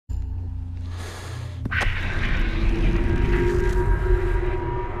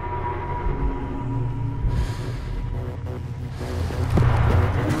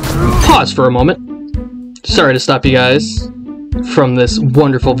pause for a moment. Sorry to stop you guys from this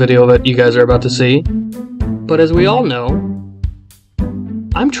wonderful video that you guys are about to see. But as we all know,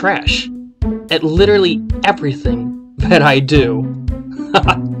 I'm trash at literally everything that I do.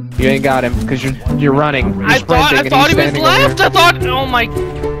 You ain't got him because you're running. I thought he was left. I thought. Oh my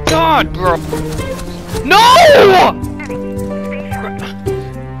god, bro. No!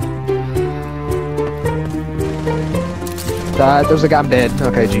 There's a guy. I'm dead.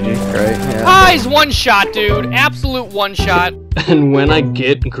 Okay, GG. Great. Yeah. Ah, he's one shot, dude. Absolute one shot. And when I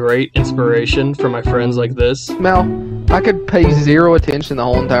get great inspiration from my friends like this, Mel, I could pay zero attention the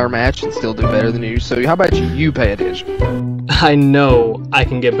whole entire match and still do better than you. So how about you pay attention? I know I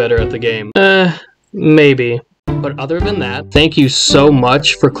can get better at the game. Maybe. But other than that, thank you so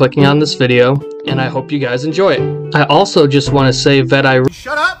much for clicking on this video, and I hope you guys enjoy it. I also just want to say that I—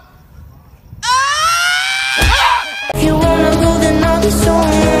 Shut up! If you wanna go, then I'll be so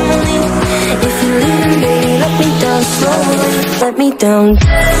lonely. If you're leaving, baby, let me down slowly. Let me down.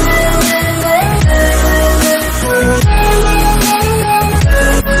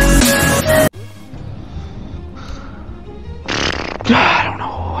 I don't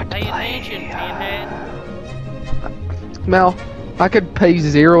know what to Pay play. attention, pinhead. Mel, I could pay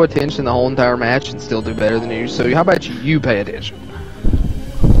zero attention the whole entire match and still do better than you. So how about you pay attention?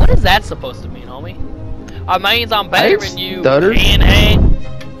 What is that supposed to mean, homie? It means I'm better than you, stuttered. pinhead.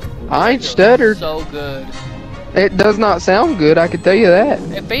 I ain't stuttered. So good. It does not sound good, I can tell you that.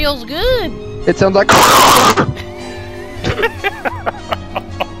 It feels good. It sounds like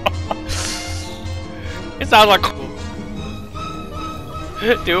It sounds like.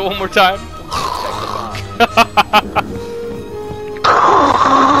 Do it one more time.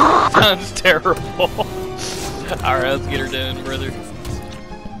 Sounds terrible. Alright, let's get her done, brother.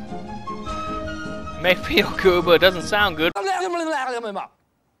 May feel good, but it doesn't sound good.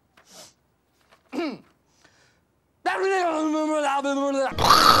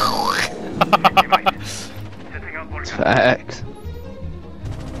 facts.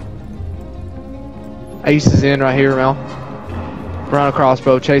 Ace is in right here, Mel. Run across,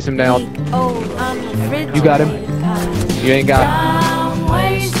 bro. Chase him down. You got him. You ain't got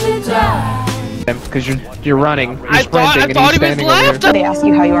him because you're running. You're I sprinting, thought he and was he's standing over left. there. They ask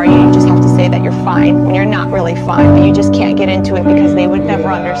you how you are, you just have to say that you're fine when you're not really fine, but you just can't get into it because they would never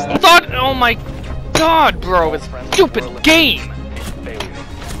I understand. thought. Oh my god, bro. It's a stupid game.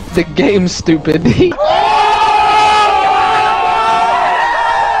 The game's stupid.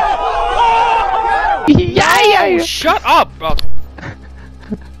 Oh, shut up, bro.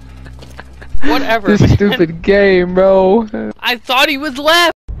 Whatever, This man. stupid game, bro. I thought he was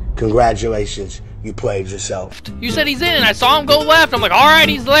left. Congratulations, you played yourself. You said he's in, and I saw him go left. I'm like, alright,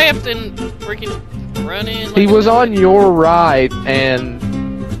 he's left, and freaking run in. Like He was on your right, and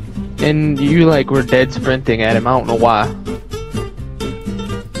you like were dead sprinting at him. I don't know why. I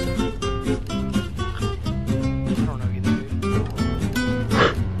don't know either,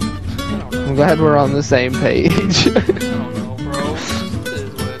 dude. I'm glad we're on the same page. I don't know, bro. This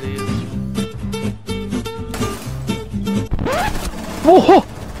is what it is. Whoa!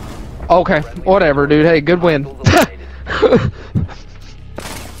 Okay, whatever, dude. Hey, good win.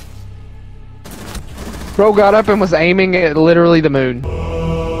 Bro got up and was aiming at literally the moon.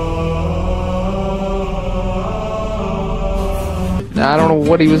 I don't know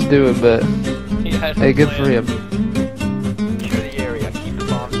what he was doing, but Yeah, hey, good for him.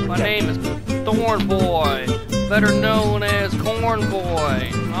 My name is Thorn Boy, better known as Corn Boy.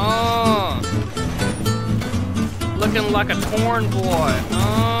 Looking like a corn boy.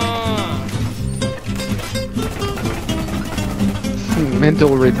 Mental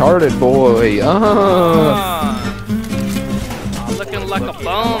retarded boy. Looking like a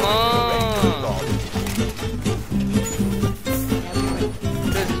bum.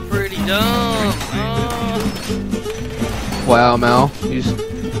 This is pretty dumb. Wow, Mal. You just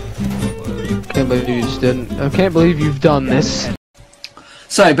can't believe you just didn't. I can't believe you've done this.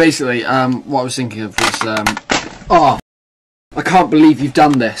 So basically, what I was thinking of was, oh, I can't believe you've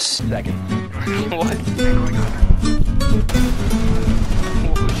done this. What?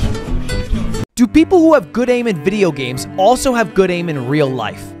 Do people who have good aim in video games also have good aim in real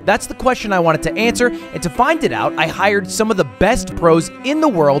life? That's the question I wanted to answer, and to find it out, I hired some of the best pros in the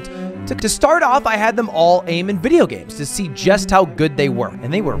world. To start off, I had them all aim in video games to see just how good they were,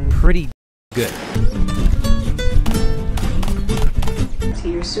 and they were pretty good. Is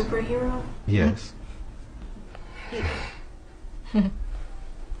he your superhero? Yes.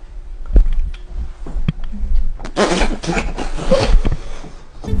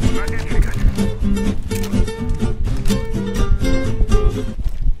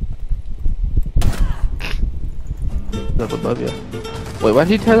 Love you. Wait, why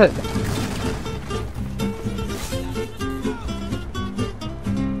did he tell that?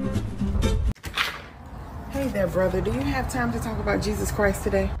 Hey there, brother. Do you have time to talk about Jesus Christ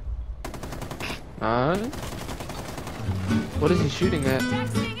today? What is he shooting at?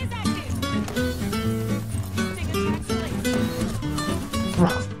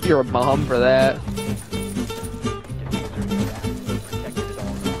 You're a mom for that.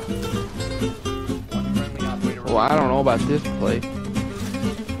 Well, I don't know about this play. Why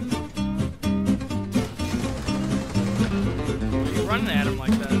are you running at him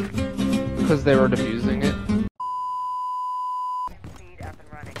like that? Because they were defusing it.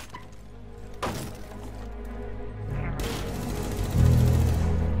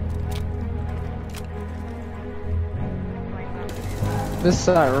 This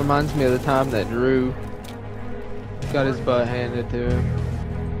site reminds me of the time that Drew got his butt handed to him.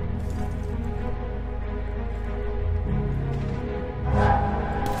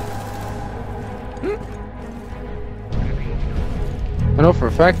 I know for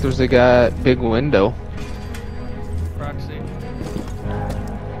a fact there's a guy at Big Window. Proxy.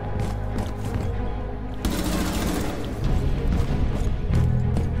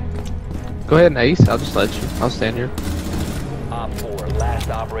 Go ahead and ace, I'll just let you. I'll stand here. Op 4, last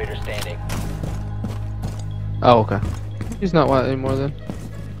operator standing. Oh, okay. He's not white anymore then.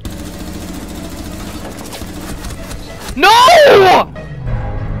 No!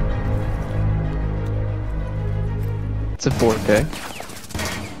 It's a 4K.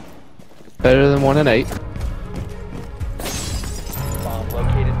 Better than 1 and 8. Bomb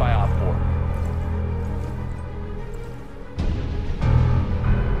located by Op 4.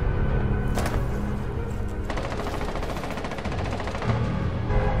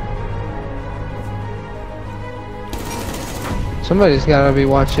 Somebody's gotta be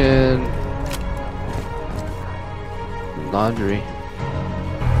watching laundry.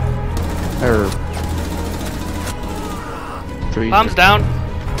 Or Bomb's down.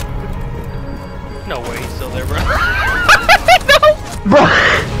 No way, he's still there, bro. Bro,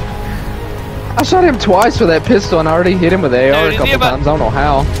 I shot him twice with that pistol and I already hit him with the AR a couple times. I don't know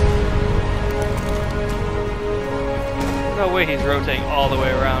how. No way he's rotating all the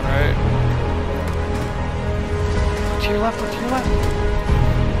way around, right? To your left, to your left.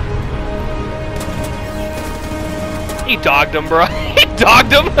 He dogged him, bro. He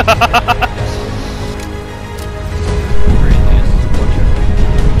dogged him.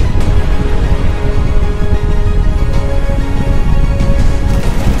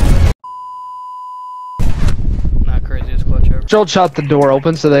 Joel shot the door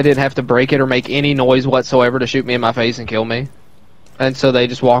open so they didn't have to break it or make any noise whatsoever to shoot me in my face and kill me. And so they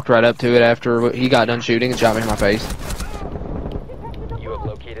just walked right up to it after he got done shooting and shot me in my face. You have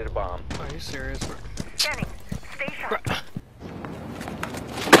located a bomb. Are you serious? Jenny, stay sharp.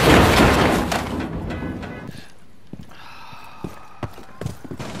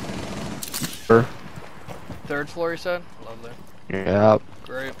 Third floor, you said? Lovely. Yeah.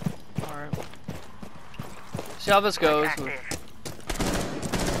 Great. Alright. See how this goes.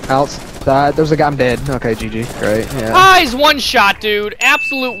 Outside, there's a guy. I'm dead. Okay, GG. Great. Yeah. Ah, he's one shot, dude.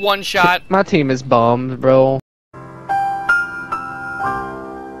 Absolute one shot. My team is bummed, bro.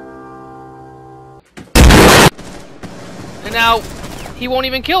 And now, he won't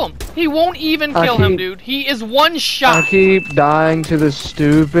even kill him. He won't even kill him, dude. He is one shot. I keep dying to the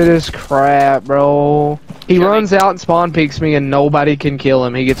stupidest crap, bro. He runs out and spawn peeks me and nobody can kill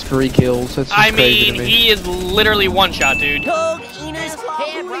him. He gets free kills. That's just crazy to me. He is literally one shot, dude. Doug, Enos,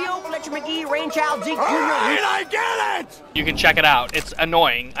 Cam, Rio, Fletcher McGee, Rainchild, Zeke Jr. I get it! You can check it out. It's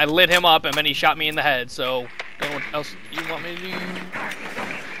annoying. I lit him up and then he shot me in the head, so don't know what else you want me to do.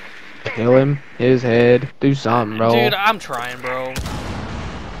 Kill him, his head, do something, bro. Dude, I'm trying, bro.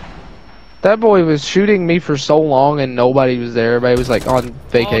 That boy was shooting me for so long and nobody was there. Everybody was like on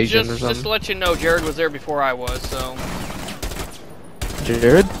vacation or something. Just to let you know, Jared was there before I was, so.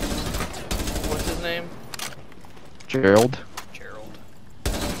 Jared? What's his name? Gerald. Gerald.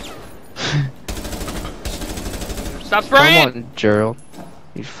 Stop spraying! Come on, Gerald.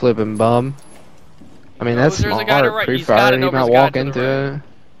 You flipping bum. I mean, that's smart. Pre-fire, he might walk into it.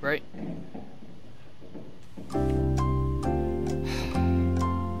 Right.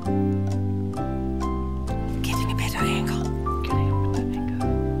 Getting a better angle.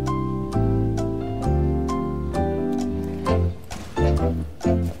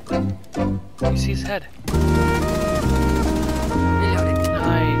 You see his head. Reloaded.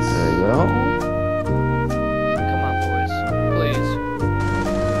 Nice. There you go. Come on, boys.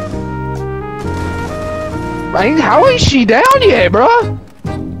 Please. How is she down yet, bruh?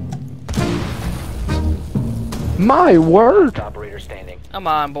 My word. Operator standing. Come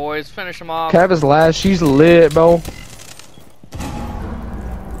on, boys, finish them off. Cav is last. She's lit, bro.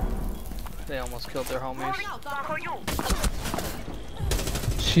 They almost killed their homies.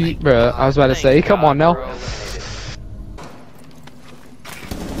 She, bruh, I was about to say, come on now.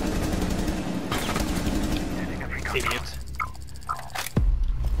 Idiots.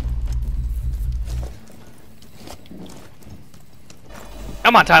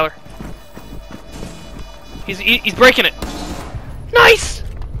 Come on, Tyler. He's breaking it. Nice.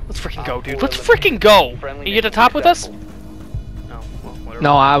 Let's freaking go, dude. Let's freaking go. You get to top with us? No. Well, whatever.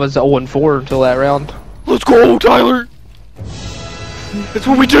 No, I was 0-4 until that round. Let's go, Tyler. That's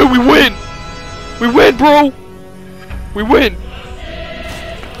what we do. We win. We win, bro. We win.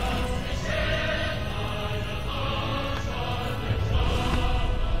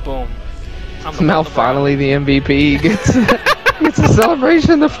 Boom. Now finally the MVP gets a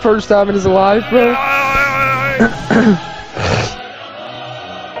celebration the first time in his life, bro.